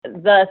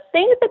the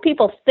things that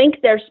people think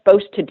they're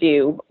supposed to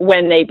do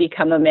when they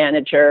become a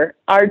manager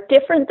are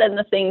different than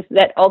the things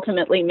that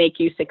ultimately make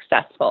you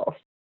successful.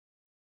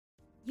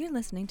 You're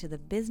listening to the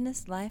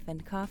Business, Life,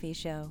 and Coffee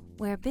Show,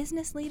 where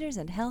business leaders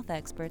and health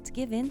experts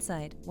give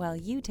insight while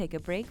you take a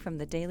break from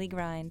the daily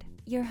grind.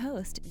 Your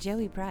host,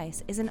 Joey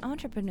Price, is an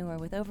entrepreneur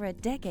with over a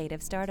decade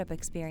of startup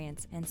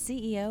experience and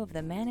CEO of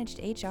the managed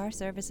HR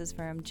services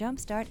firm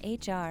Jumpstart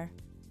HR.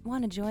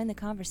 Want to join the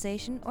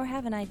conversation or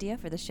have an idea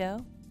for the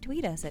show?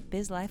 Tweet us at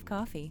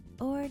BizLifeCoffee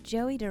or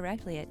Joey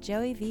directly at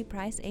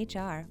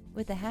JoeyVPriceHR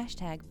with the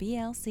hashtag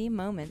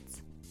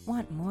BLCMoments.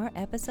 Want more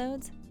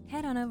episodes?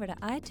 Head on over to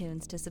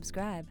iTunes to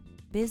subscribe.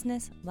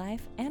 Business,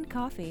 Life, and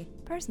Coffee,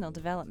 personal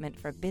development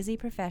for busy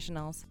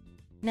professionals.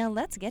 Now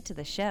let's get to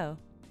the show.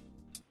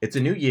 It's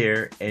a new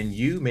year, and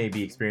you may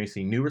be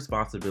experiencing new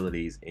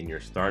responsibilities in your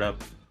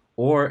startup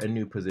or a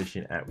new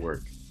position at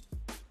work.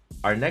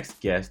 Our next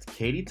guest,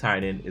 Katie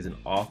Tynan, is an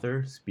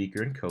author,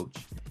 speaker, and coach,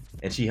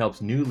 and she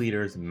helps new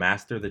leaders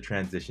master the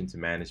transition to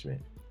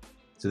management.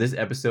 So this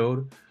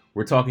episode,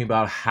 we're talking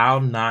about how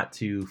not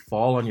to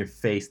fall on your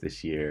face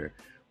this year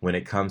when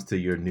it comes to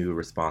your new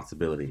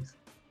responsibilities.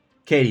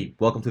 Katie,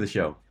 welcome to the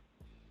show.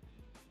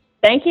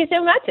 Thank you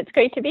so much. It's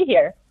great to be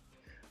here.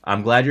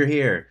 I'm glad you're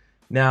here.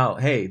 Now,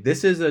 hey,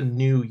 this is a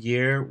new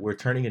year. We're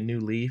turning a new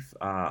leaf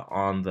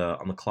on the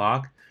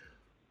clock.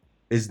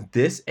 Is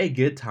this a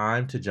good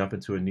time to jump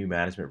into a new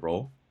management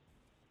role?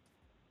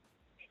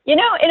 You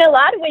know, in a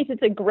lot of ways,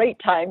 it's a great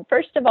time.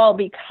 First of all,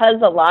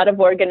 because a lot of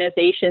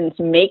organizations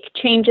make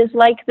changes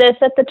like this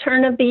at the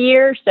turn of the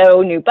year.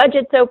 So new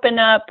budgets open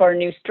up or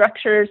new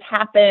structures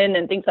happen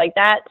and things like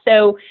that.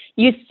 So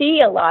you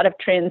see a lot of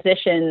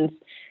transitions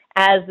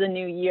as the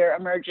new year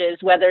emerges,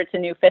 whether it's a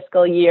new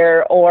fiscal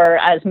year or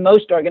as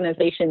most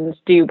organizations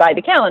do by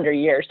the calendar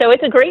year. So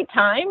it's a great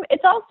time.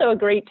 It's also a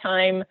great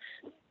time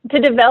to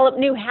develop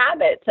new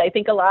habits. I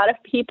think a lot of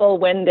people,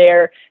 when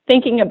they're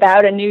thinking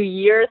about a new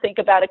year, think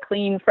about a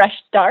clean, fresh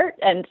start.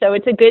 And so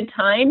it's a good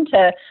time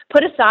to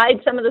put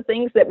aside some of the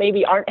things that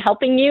maybe aren't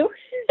helping you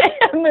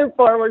move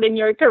forward in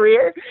your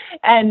career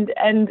and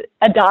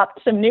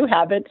adopt some new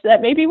habits that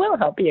maybe will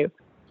help you.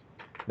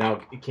 Now,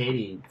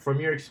 Katie, from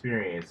your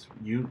experience,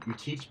 you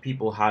teach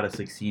people how to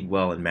succeed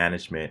well in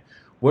management.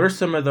 What are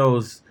some of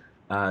those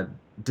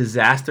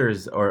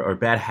disasters or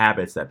bad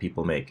habits that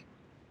people make?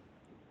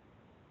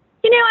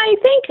 You know, I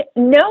think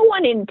no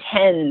one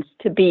intends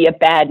to be a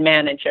bad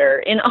manager.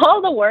 In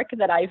all the work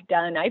that I've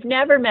done, I've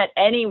never met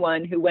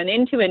anyone who went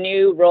into a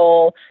new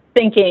role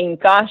thinking,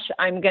 gosh,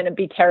 I'm going to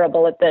be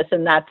terrible at this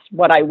and that's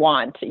what I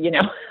want. You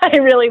know, I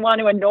really want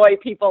to annoy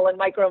people and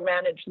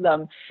micromanage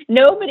them.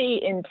 Nobody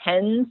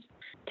intends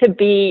to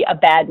be a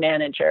bad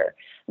manager,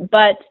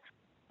 but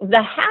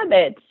the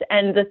habits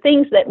and the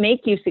things that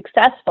make you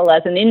successful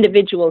as an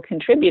individual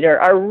contributor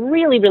are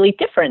really, really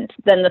different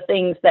than the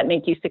things that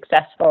make you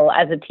successful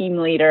as a team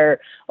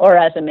leader or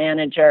as a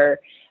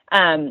manager.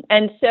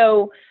 And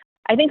so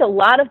I think a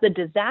lot of the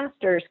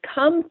disasters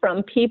come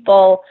from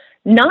people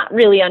not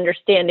really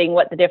understanding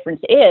what the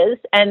difference is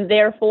and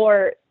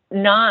therefore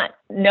not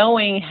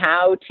knowing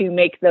how to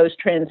make those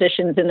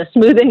transitions in a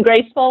smooth and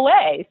graceful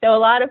way. So a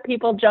lot of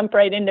people jump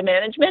right into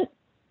management.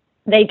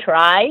 They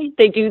try,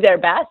 they do their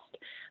best,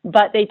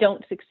 but they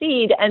don't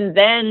succeed. And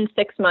then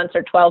 6 months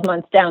or 12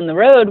 months down the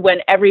road, when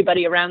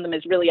everybody around them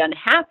is really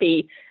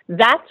unhappy,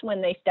 that's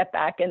when they step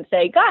back and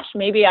say, gosh,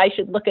 maybe I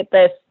should look at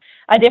this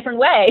a different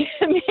way.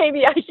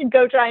 Maybe I should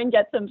go try and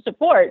get some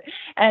support.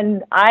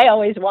 And I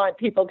always want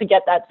people to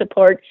get that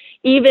support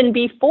even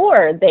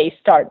before they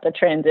start the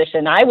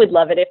transition. I would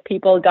love it if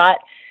people got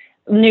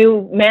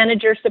new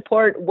manager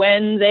support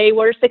when they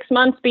were 6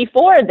 months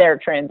before their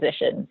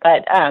transition,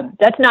 but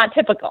that's not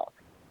typical.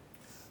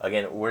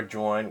 Again, we're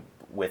joined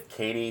with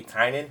Katie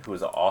Tynan, who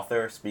is an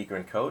author, speaker,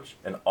 and coach,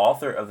 and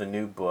author of the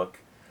new book,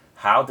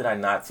 How Did I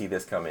Not See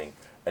This Coming?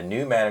 A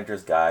New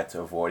Manager's Guide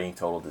to Avoiding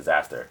Total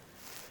Disaster.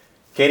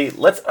 Katie,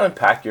 let's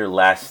unpack your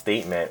last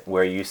statement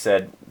where you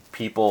said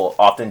people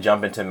often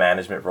jump into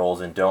management roles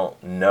and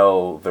don't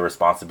know the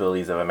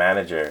responsibilities of a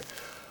manager.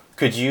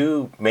 Could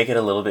you make it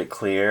a little bit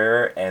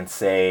clearer and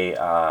say,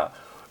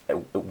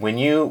 when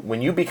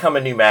you become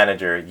a new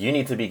manager, you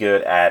need to be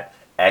good at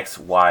X,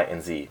 Y,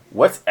 and Z.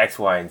 What's X,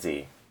 Y, and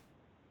Z?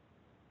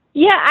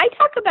 Yeah, I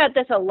talk about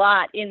this a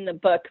lot in the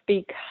book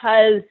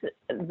because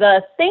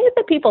the things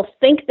that people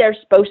think they're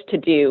supposed to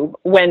do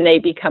when they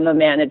become a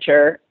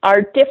manager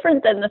are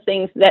different than the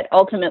things that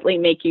ultimately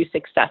make you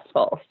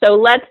successful. So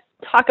let's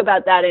talk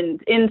about that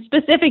in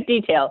specific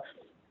detail.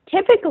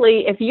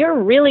 Typically, if you're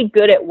really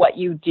good at what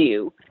you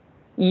do,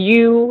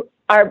 you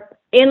are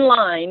in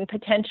line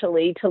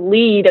potentially to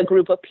lead a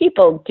group of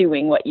people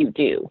doing what you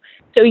do.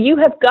 So you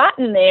have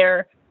gotten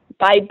there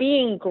by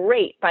being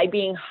great, by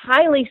being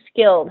highly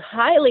skilled,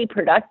 highly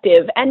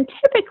productive, and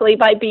typically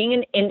by being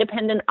an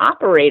independent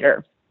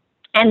operator.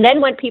 And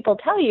then what people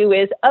tell you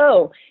is,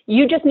 oh,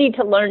 you just need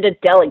to learn to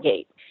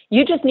delegate.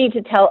 You just need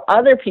to tell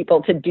other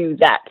people to do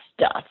that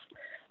stuff.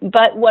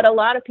 But what a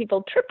lot of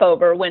people trip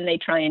over when they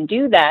try and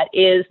do that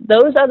is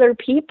those other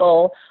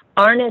people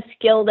aren't as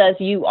skilled as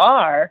you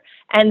are,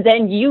 and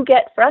then you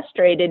get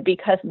frustrated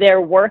because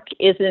their work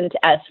isn't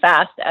as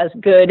fast, as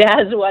good,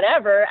 as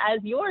whatever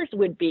as yours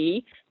would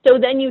be. So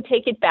then you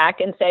take it back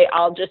and say,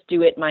 I'll just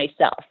do it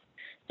myself.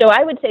 So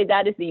I would say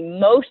that is the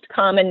most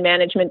common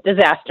management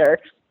disaster,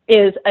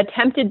 is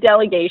attempted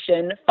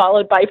delegation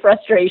followed by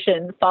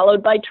frustration,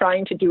 followed by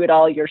trying to do it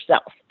all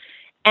yourself.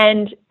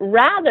 And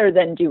rather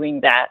than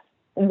doing that,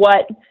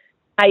 what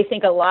I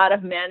think a lot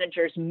of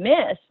managers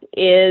miss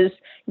is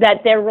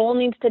that their role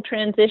needs to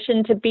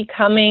transition to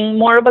becoming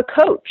more of a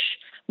coach,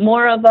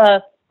 more of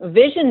a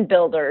vision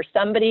builder,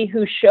 somebody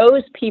who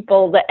shows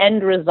people the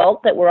end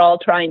result that we're all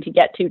trying to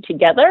get to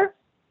together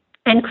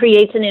and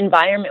creates an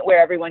environment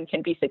where everyone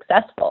can be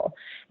successful.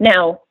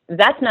 Now,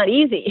 that's not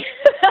easy.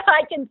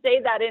 I can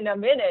say that in a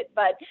minute,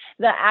 but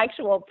the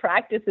actual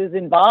practices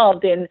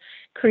involved in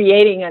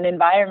creating an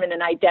environment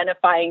and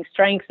identifying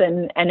strengths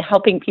and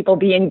helping people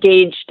be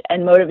engaged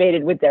and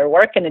motivated with their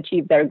work and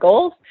achieve their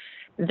goals,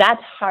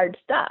 that's hard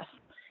stuff.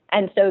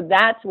 And so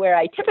that's where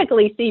I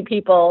typically see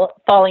people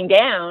falling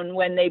down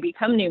when they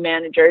become new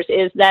managers,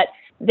 is that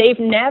they've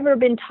never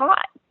been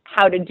taught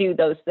how to do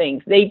those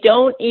things. They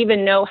don't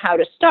even know how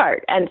to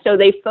start. And so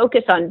they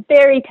focus on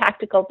very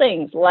tactical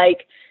things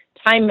like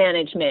time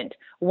management.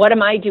 What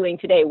am I doing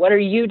today? What are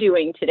you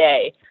doing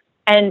today?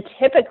 And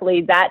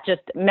typically that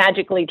just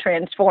magically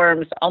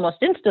transforms almost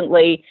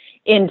instantly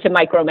into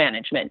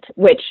micromanagement,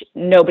 which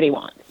nobody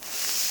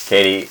wants.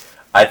 Katie,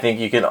 I think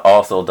you can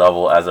also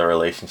double as a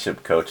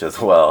relationship coach as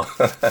well.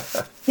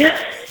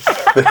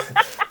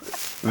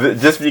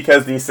 Just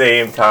because these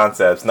same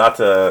concepts, not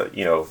to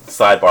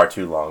sidebar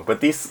too long,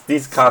 but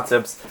these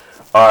concepts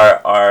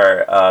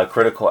are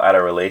critical at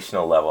a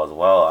relational level as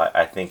well.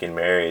 I think in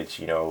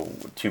marriage,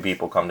 two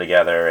people come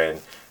together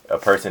and a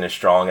person is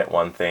strong at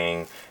one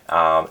thing,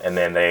 and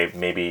then they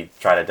maybe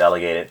try to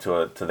delegate it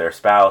to their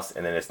spouse,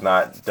 and then it's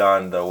not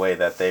done the way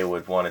that they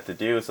would want it to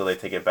do, so they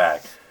take it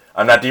back.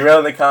 I'm not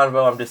derailing the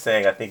convo. I'm just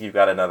saying I think you've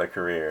got another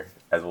career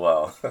as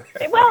well.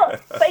 Well,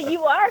 but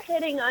you are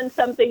hitting on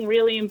something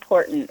really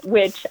important,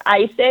 which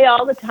I say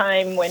all the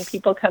time when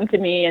people come to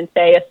me and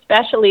say,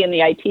 especially in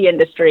the IT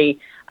industry,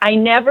 I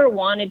never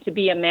wanted to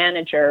be a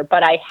manager,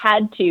 but I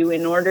had to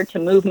in order to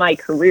move my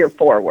career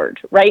forward,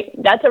 right?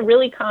 That's a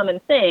really common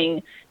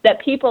thing,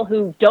 that people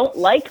who don't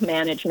like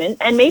management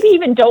and maybe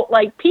even don't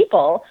like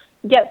people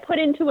get put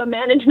into a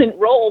management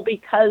role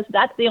because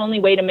that's the only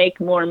way to make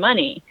more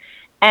money.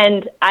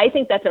 And I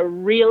think that's a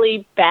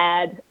really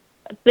bad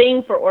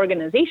thing for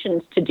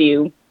organizations to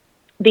do,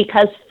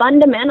 because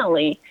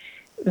fundamentally,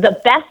 the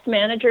best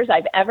managers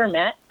I've ever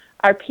met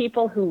are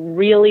people who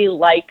really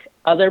like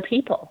other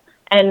people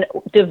and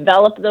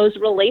develop those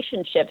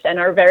relationships and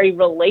are very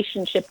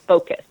relationship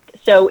focused.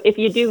 So if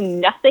you do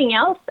nothing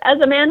else as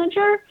a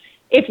manager,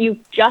 if you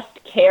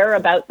just care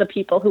about the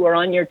people who are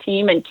on your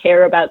team and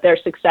care about their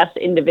success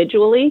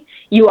individually,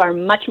 you are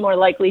much more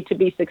likely to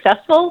be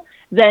successful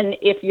than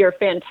if you're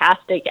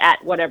fantastic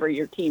at whatever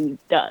your team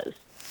does.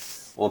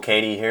 Well,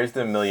 Katie, here's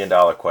the $1 million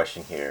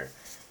question here.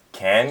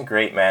 Can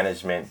great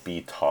management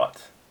be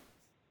taught?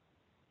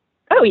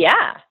 Oh,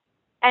 yeah.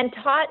 And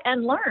taught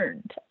and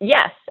learned.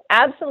 Yes,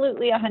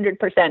 absolutely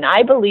 100%.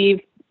 I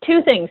believe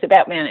two things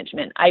about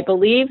management. I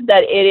believe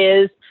that it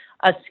is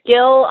a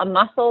skill, a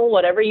muscle,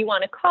 whatever you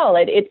want to call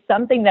it. It's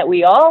something that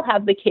we all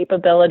have the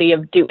capability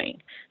of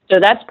doing. So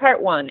that's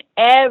part one.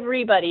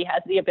 Everybody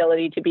has the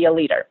ability to be a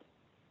leader.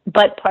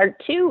 But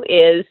part two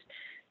is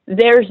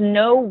there's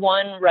no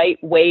one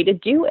right way to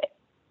do it.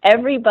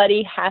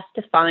 Everybody has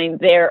to find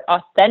their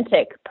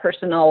authentic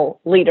personal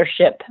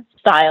leadership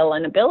style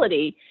and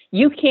ability.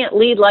 You can't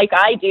lead like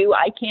I do.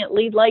 I can't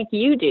lead like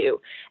you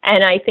do.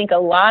 And I think a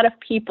lot of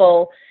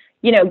people,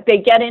 they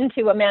get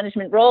into a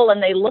management role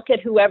and they look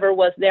at whoever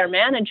was their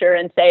manager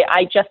and say,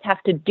 I just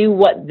have to do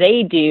what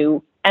they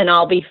do and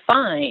I'll be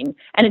fine.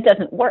 And it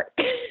doesn't work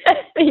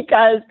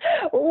because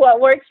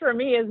what works for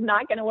me is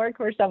not going to work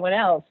for someone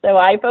else. So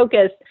I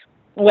focus,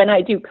 when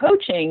I do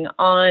coaching,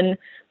 on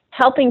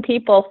helping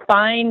people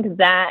find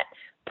that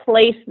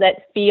place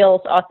that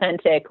feels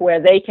authentic, where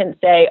they can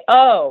say,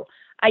 oh,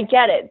 I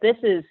get it. This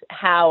is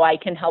how I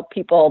can help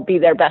people be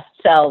their best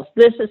selves.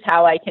 This is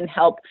how I can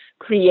help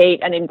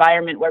create an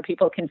environment where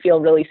people can feel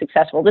really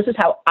successful. This is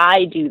how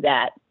I do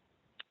that.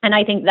 And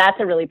I think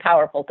that's a really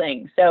powerful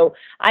thing. So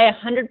I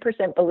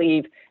 100%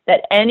 believe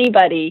that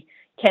anybody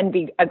can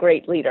be a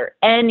great leader.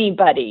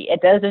 Anybody.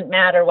 It doesn't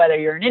matter whether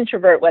you're an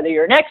introvert, whether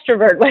you're an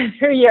extrovert,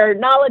 whether you're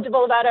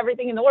knowledgeable about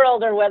everything in the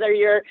world, or whether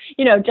you're,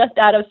 just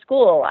out of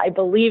school. I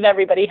believe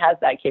everybody has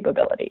that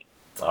capability.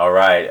 All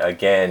right.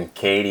 Again,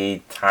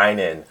 Katie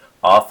Tynan,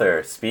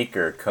 author,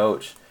 speaker,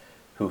 coach,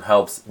 who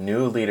helps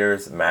new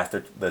leaders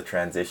master the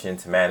transition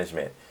to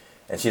management.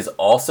 And she's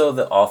also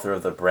the author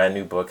of the brand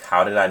new book,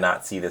 How Did I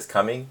Not See This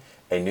Coming?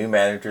 A New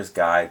Manager's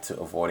Guide to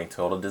Avoiding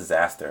Total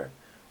Disaster.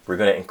 We're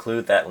going to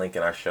include that link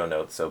in our show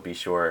notes, so be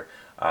sure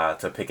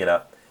to pick it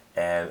up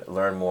and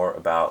learn more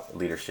about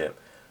leadership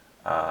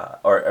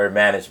or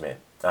management.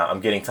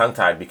 I'm getting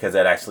tongue-tied because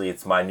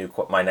it's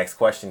my next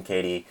question,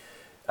 Katie.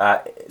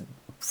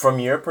 From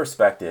your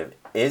perspective,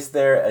 is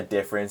there a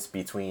difference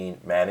between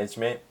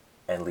management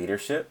and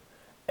leadership?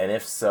 And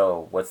if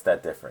so, what's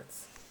that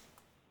difference?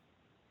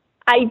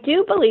 I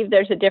do believe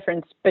there's a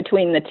difference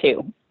between the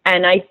two.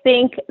 And I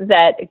think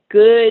that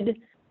good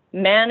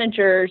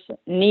managers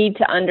need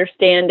to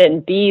understand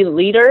and be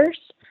leaders,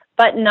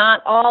 but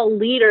not all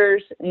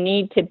leaders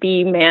need to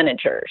be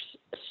managers.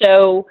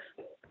 So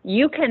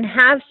you can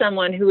have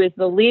someone who is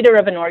the leader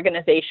of an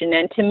organization.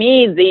 And to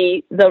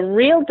me, the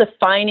real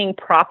defining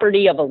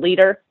property of a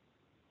leader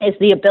is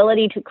the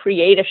ability to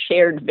create a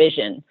shared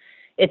vision.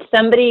 It's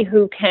somebody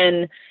who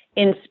can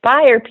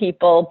inspire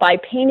people by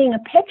painting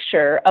a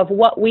picture of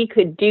what we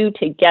could do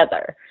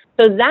together.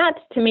 So that's,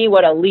 to me,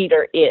 what a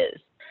leader is.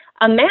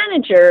 A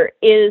manager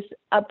is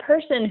a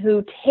person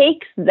who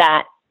takes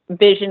that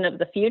vision of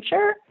the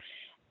future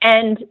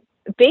and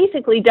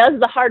basically does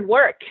the hard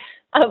work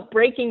of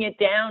breaking it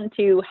down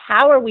to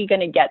how are we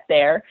going to get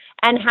there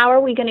and how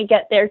are we going to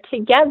get there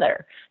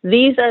together.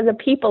 These are the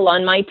people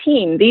on my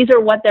team. These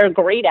are what they're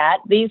great at.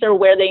 These are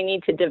where they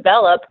need to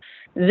develop.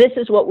 This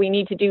is what we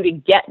need to do to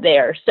get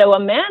there. So a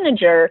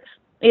manager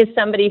is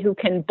somebody who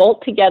can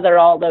bolt together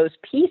all those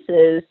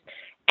pieces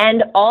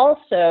and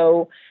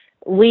also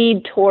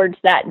lead towards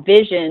that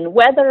vision,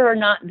 whether or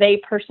not they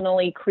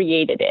personally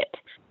created it.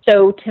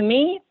 So to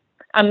me,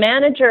 a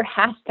manager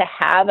has to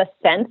have a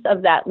sense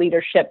of that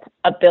leadership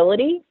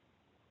ability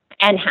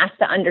and has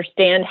to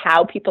understand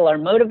how people are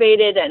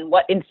motivated and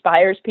what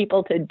inspires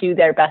people to do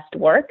their best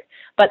work.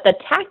 But the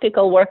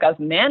tactical work of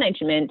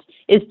management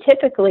is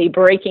typically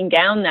breaking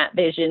down that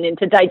vision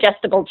into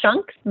digestible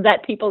chunks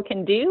that people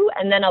can do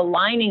and then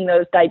aligning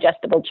those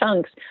digestible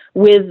chunks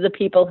with the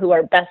people who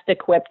are best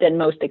equipped and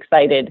most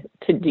excited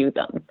to do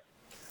them.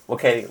 Well,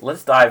 Katie,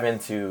 let's dive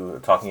into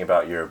talking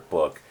about your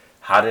book,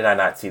 How Did I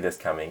Not See This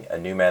Coming? A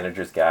New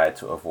Manager's Guide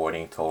to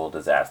Avoiding Total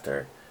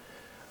Disaster.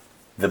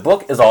 The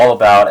book is all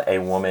about a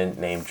woman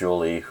named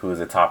Julie who's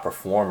a top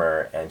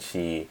performer, and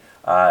she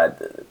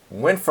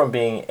went from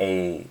being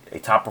a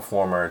top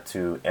performer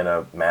to in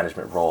a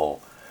management role.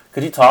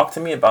 Could you talk to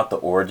me about the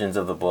origins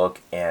of the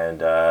book and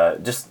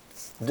just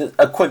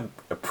a quick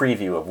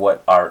preview of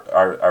what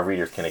our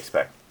readers can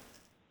expect?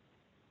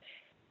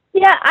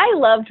 Yeah, I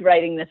loved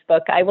writing this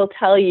book. I will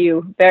tell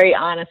you very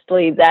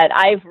honestly that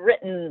I've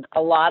written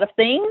a lot of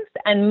things,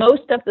 and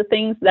most of the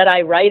things that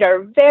I write are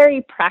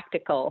very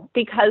practical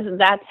because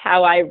that's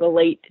how I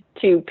relate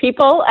to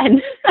people,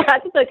 and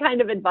that's the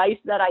kind of advice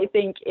that I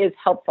think is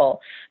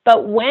helpful.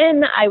 But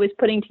when I was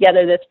putting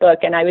together this book,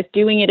 and I was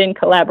doing it in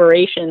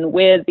collaboration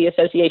with the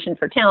Association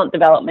for Talent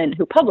Development,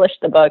 who published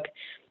the book,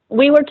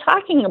 we were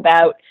talking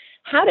about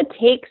how to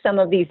take some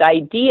of these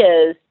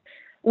ideas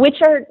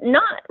which are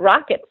not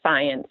rocket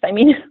science. I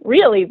mean,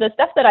 really, the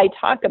stuff that I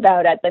talk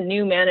about at the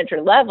new manager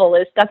level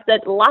is stuff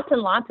that lots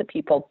and lots of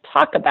people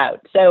talk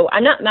about. So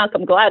I'm not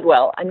Malcolm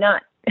Gladwell. I'm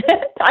not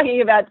talking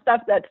about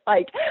stuff that's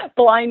like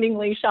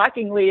blindingly,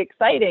 shockingly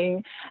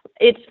exciting.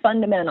 It's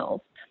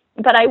fundamentals.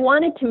 But I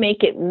wanted to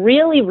make it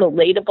really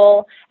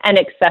relatable and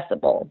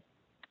accessible.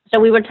 So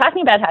we were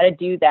talking about how to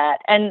do that.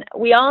 And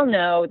we all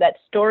know that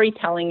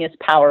storytelling is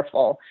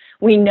powerful.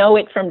 We know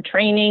it from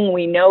training.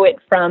 We know it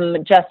from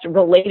just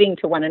relating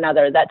to one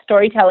another, that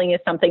storytelling is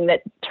something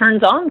that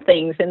turns on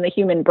things in the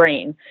human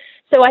brain.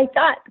 So I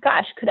thought,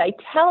 gosh, could I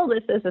tell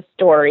this as a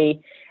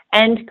story?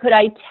 And could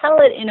I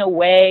tell it in a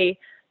way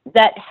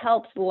that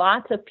helps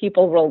lots of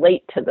people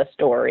relate to the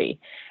story?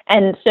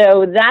 And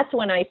so that's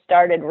when I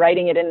started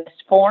writing it in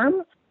this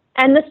form.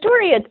 And the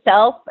story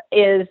itself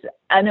is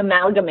an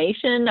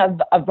amalgamation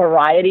of a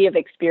variety of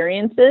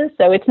experiences.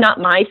 So it's not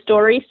my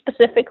story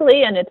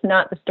specifically, and it's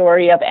not the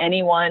story of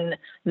anyone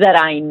that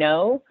I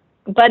know,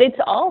 but it's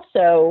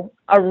also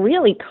a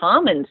really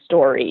common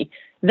story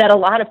that a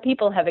lot of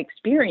people have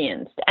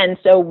experienced. And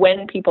so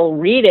when people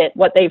read it,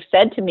 what they've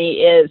said to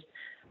me is,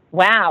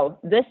 wow,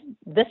 this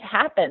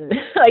happened.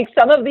 Like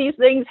some of these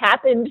things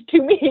happened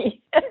to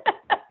me.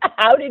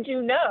 How did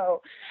you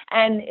know?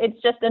 And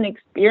it's just an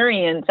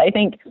experience. I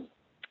think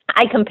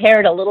I compare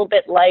it a little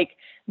bit like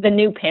the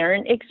new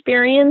parent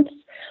experience.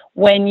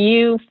 When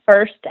you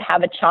first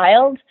have a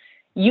child,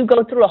 you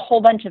go through a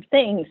whole bunch of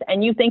things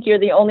and you think you're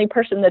the only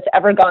person that's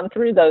ever gone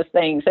through those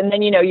things. And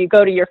then, you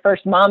go to your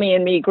first Mommy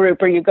and Me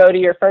group or you go to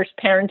your first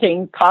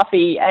parenting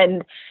coffee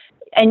and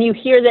you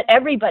hear that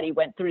everybody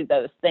went through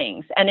those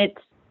things. And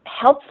it's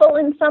helpful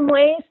in some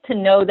ways to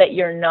know that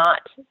you're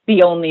not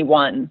the only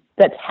one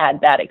that's had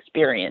that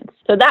experience.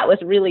 So that was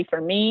really, for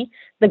me,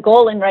 the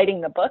goal in writing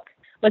the book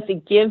was to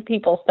give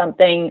people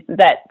something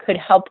that could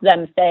help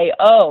them say,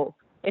 oh,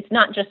 it's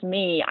not just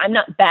me. I'm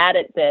not bad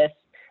at this.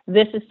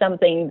 This is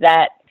something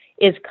that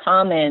is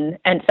common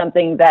and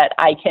something that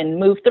I can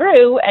move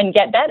through and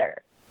get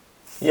better.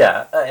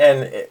 Yeah,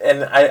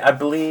 and I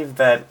believe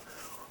that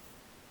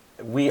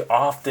we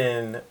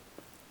often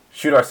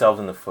shoot ourselves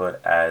in the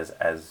foot as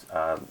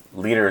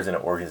leaders in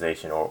an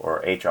organization or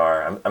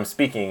HR. I'm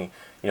speaking,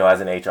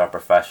 as an HR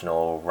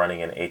professional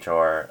running an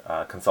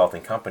HR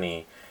consulting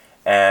company,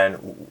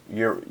 and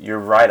you're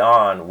right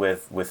on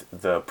with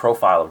the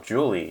profile of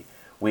Julie,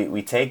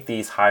 we take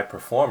these high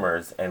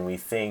performers and we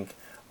think,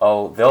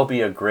 oh, they'll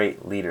be a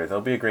great leader,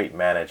 they'll be a great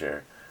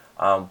manager.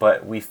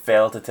 But we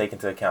fail to take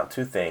into account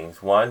two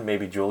things. One,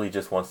 maybe Julie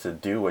just wants to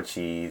do what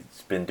she's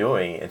been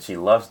doing and she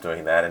loves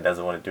doing that and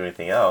doesn't want to do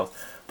anything else.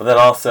 But then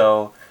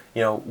also,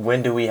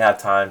 when do we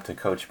have time to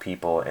coach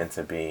people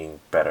into being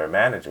better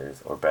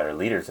managers or better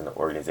leaders in the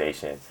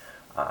organization?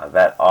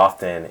 That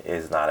often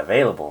is not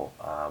available.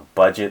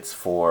 Budgets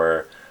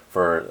for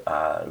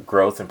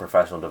growth and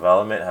professional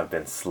development have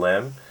been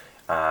slim.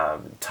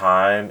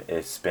 Time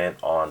is spent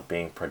on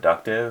being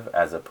productive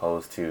as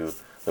opposed to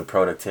the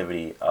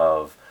productivity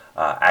of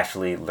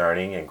actually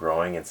learning and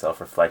growing and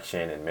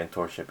self-reflection and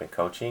mentorship and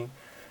coaching.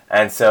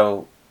 And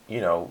so,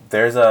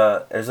 there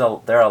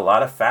are a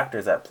lot of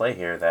factors at play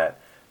here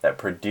that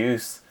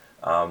produce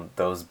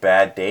those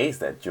bad days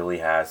that Julie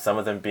has. Some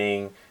of them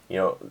being,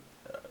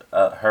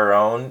 her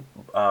own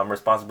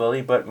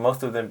responsibility, but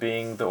most of them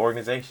being the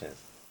organization.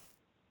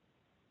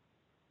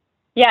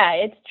 Yeah,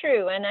 it's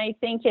true. And I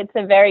think it's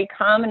a very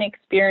common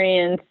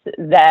experience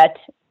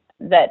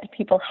that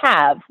people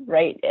have,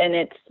 right? And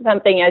it's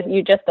something, as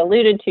you just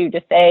alluded to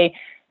say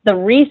the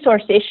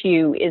resource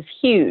issue is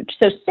huge.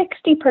 So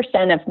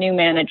 60% of new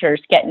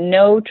managers get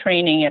no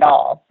training at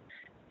all.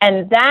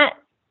 And that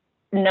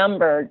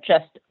number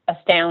just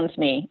astounds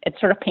me. It's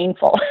sort of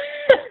painful.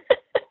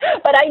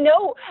 But I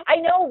know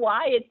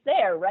why it's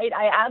there, right?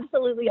 I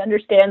absolutely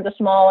understand the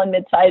small and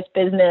mid-sized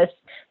business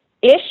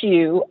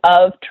issue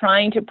of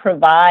trying to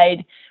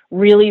provide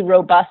really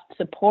robust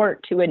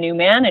support to a new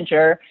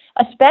manager,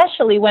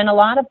 especially when a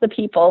lot of the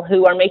people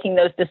who are making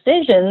those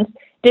decisions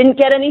didn't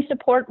get any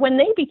support when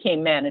they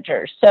became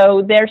managers.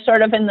 So they're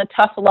sort of in the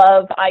tough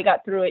love, I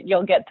got through it,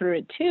 you'll get through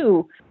it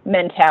too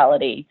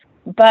mentality.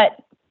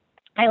 But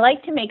I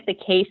like to make the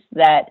case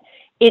that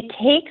it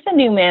takes a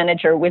new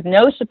manager with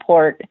no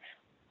support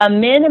a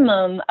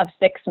minimum of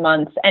 6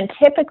 months and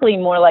typically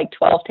more like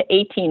 12 to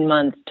 18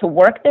 months to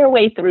work their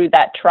way through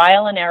that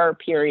trial and error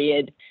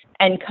period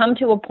and come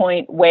to a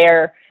point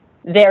where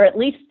they're at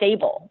least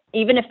stable,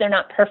 even if they're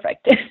not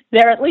perfect.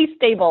 They're at least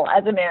stable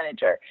as a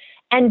manager.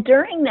 And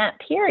during that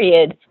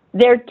period,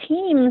 their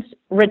team's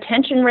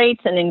retention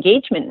rates and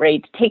engagement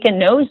rates take a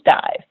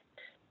nosedive.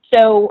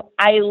 So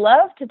I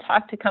love to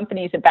talk to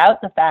companies about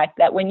the fact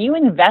that when you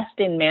invest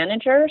in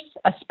managers,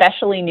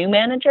 especially new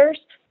managers,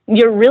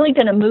 you're really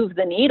going to move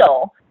the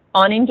needle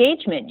on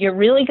engagement. You're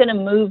really going to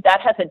move, that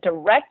has a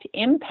direct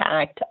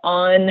impact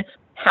on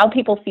how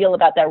people feel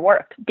about their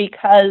work,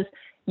 because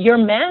your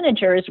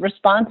manager is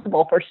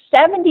responsible for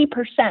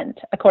 70%,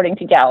 according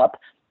to Gallup,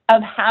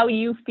 of how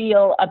you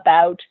feel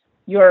about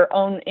your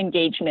own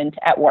engagement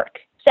at work.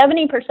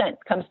 70%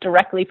 comes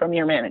directly from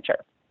your manager.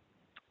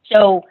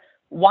 So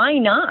why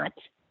not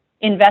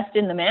invest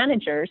in the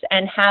managers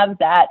and have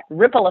that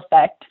ripple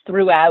effect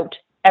throughout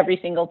every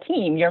single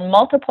team? You're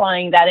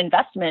multiplying that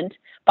investment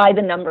by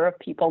the number of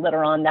people that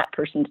are on that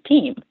person's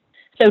team.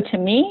 So to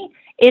me,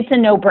 it's a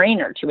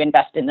no-brainer to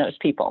invest in those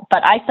people.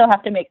 But I still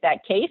have to make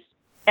that case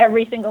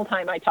every single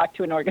time I talk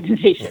to an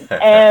organization,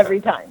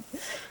 every time.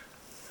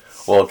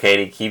 Well,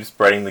 Katie, keep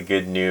spreading the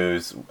good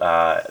news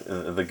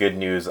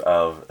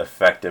of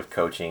effective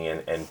coaching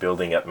and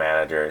building up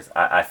managers.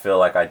 I feel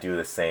like I do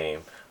the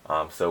same.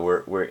 So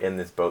we're in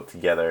this boat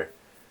together.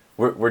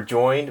 We're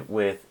joined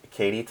with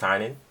Katie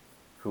Tynan,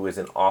 who is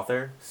an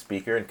author,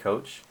 speaker, and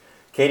coach.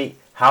 Katie,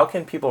 how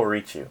can people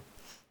reach you?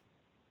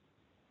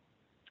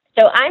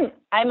 So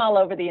I'm all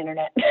over the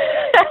internet.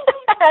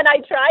 And I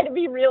try to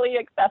be really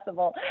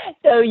accessible.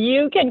 So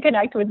you can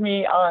connect with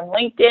me on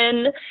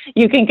LinkedIn.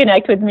 You can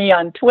connect with me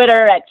on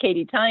Twitter at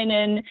Katie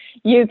Tynan.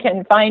 You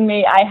can find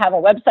me. I have a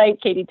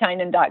website,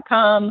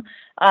 katietynan.com.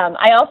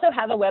 I also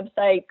have a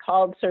website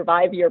called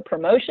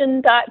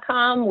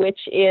surviveyourpromotion.com,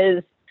 which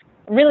is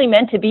really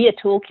meant to be a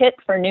toolkit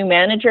for new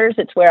managers.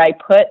 It's where I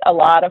put a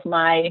lot of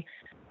my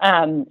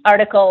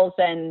articles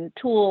and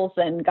tools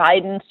and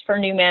guidance for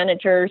new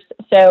managers.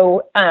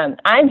 So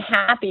I'm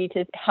happy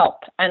to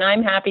help, and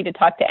I'm happy to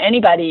talk to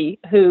anybody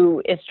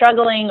who is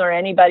struggling or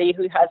anybody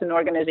who has an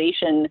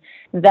organization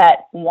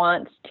that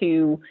wants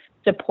to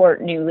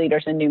support new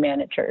leaders and new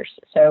managers.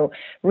 So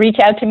reach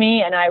out to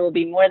me, and I will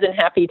be more than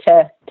happy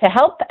to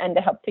help and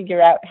to help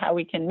figure out how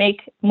we can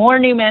make more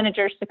new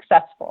managers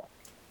successful.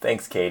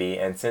 Thanks, Katie.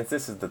 And since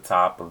this is the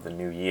top of the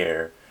new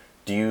year,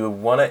 do you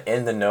want to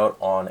end the note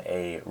on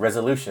a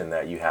resolution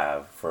that you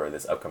have for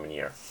this upcoming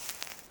year?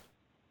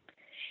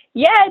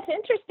 Yeah, it's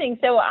interesting.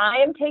 So I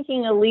am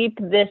taking a leap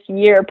this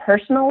year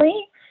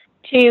personally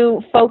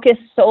to focus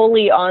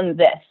solely on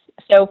this.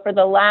 So for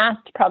the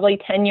last probably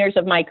 10 years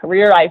of my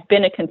career, I've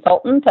been a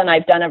consultant, and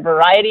I've done a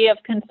variety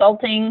of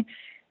consulting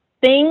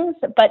things.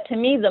 But to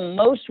me, the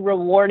most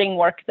rewarding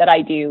work that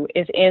I do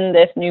is in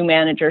this new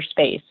manager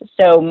space.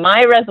 So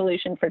my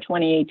resolution for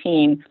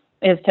 2018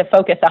 is to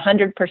focus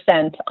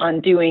 100%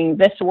 on doing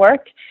this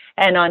work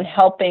and on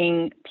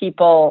helping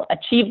people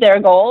achieve their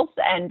goals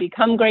and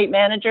become great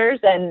managers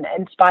and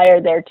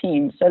inspire their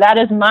teams. So that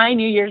is my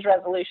New Year's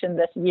resolution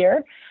this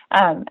year.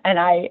 And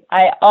I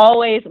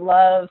always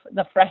love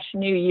the fresh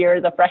new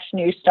year, the fresh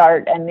new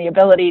start, and the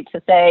ability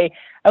to say,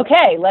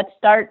 okay, let's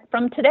start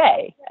from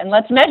today and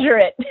let's measure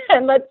it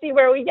and let's see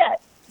where we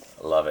get.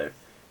 Love it.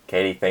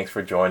 Katie, thanks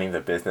for joining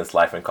the Business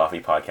Life and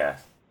Coffee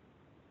podcast.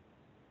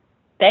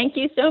 Thank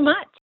you so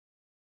much.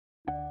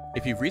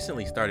 If you've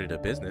recently started a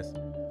business,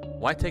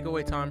 why take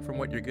away time from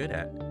what you're good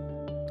at,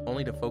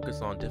 only to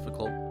focus on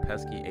difficult,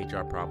 pesky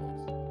HR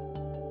problems?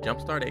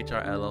 Jumpstart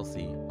HR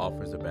LLC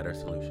offers a better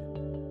solution.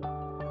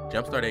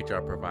 Jumpstart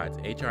HR provides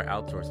HR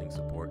outsourcing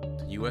support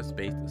to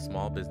U.S.-based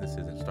small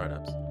businesses and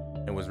startups,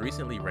 and was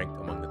recently ranked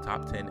among the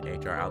top 10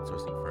 HR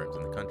outsourcing firms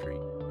in the country,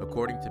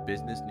 according to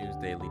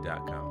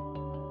BusinessNewsDaily.com.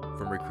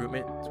 From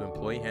recruitment to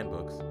employee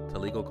handbooks to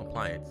legal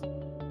compliance,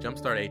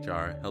 Jumpstart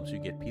HR helps you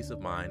get peace of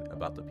mind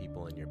about the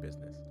people in your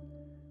business.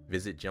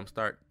 Visit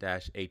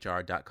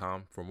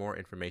jumpstart-hr.com for more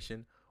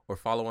information or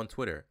follow on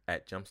Twitter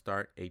at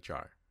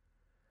jumpstarthr.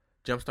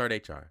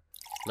 Jumpstart HR.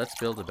 Let's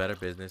build a better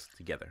business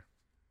together.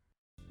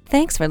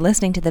 Thanks for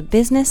listening to the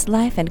Business,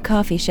 Life, and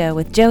Coffee Show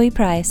with Joey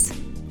Price.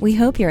 We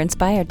hope you're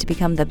inspired to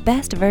become the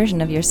best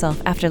version of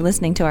yourself after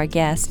listening to our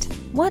guest.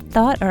 What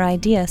thought or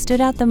idea stood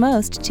out the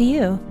most to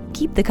you?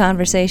 Keep the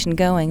conversation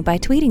going by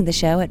tweeting the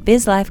show at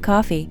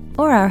BizLifeCoffee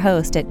or our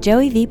host at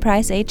Joey V.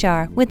 Price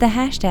HR with the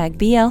hashtag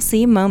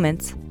BLC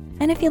Moments.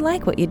 And if you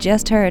like what you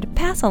just heard,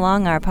 pass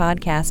along our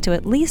podcast to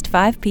at least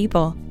 5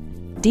 people.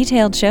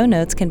 Detailed show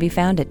notes can be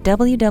found at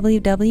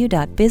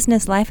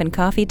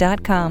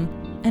www.businesslifeandcoffee.com.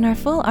 And our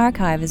full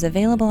archive is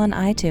available on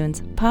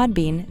iTunes,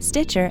 Podbean,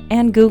 Stitcher,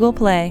 and Google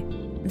Play.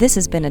 This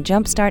has been a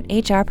Jumpstart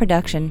HR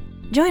production.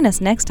 Join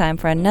us next time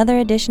for another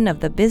edition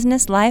of the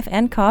Business, Life,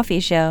 and Coffee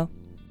Show.